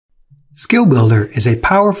SkillBuilder is a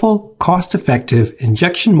powerful, cost-effective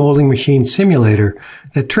injection molding machine simulator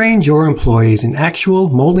that trains your employees in actual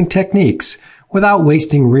molding techniques without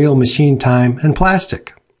wasting real machine time and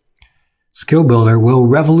plastic. SkillBuilder will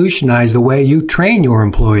revolutionize the way you train your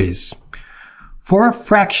employees. For a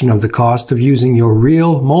fraction of the cost of using your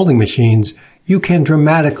real molding machines, you can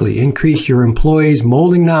dramatically increase your employees'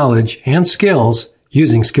 molding knowledge and skills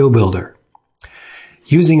using SkillBuilder.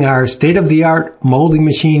 Using our state-of-the-art molding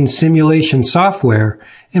machine simulation software,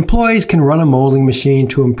 employees can run a molding machine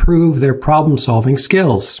to improve their problem-solving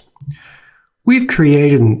skills. We've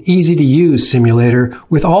created an easy-to-use simulator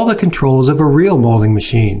with all the controls of a real molding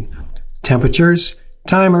machine: temperatures,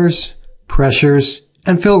 timers, pressures,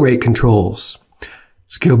 and fill rate controls.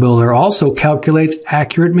 SkillBuilder also calculates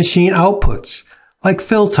accurate machine outputs like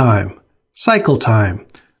fill time, cycle time,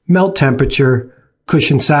 melt temperature,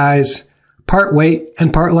 cushion size, part weight,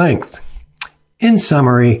 and part length. In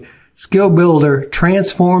summary, SkillBuilder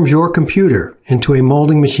transforms your computer into a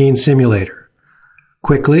molding machine simulator,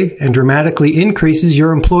 quickly and dramatically increases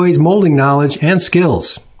your employees' molding knowledge and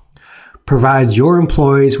skills, provides your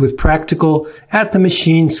employees with practical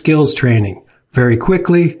at-the-machine skills training very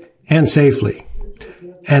quickly and safely,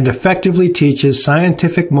 and effectively teaches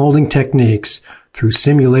scientific molding techniques through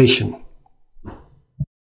simulation.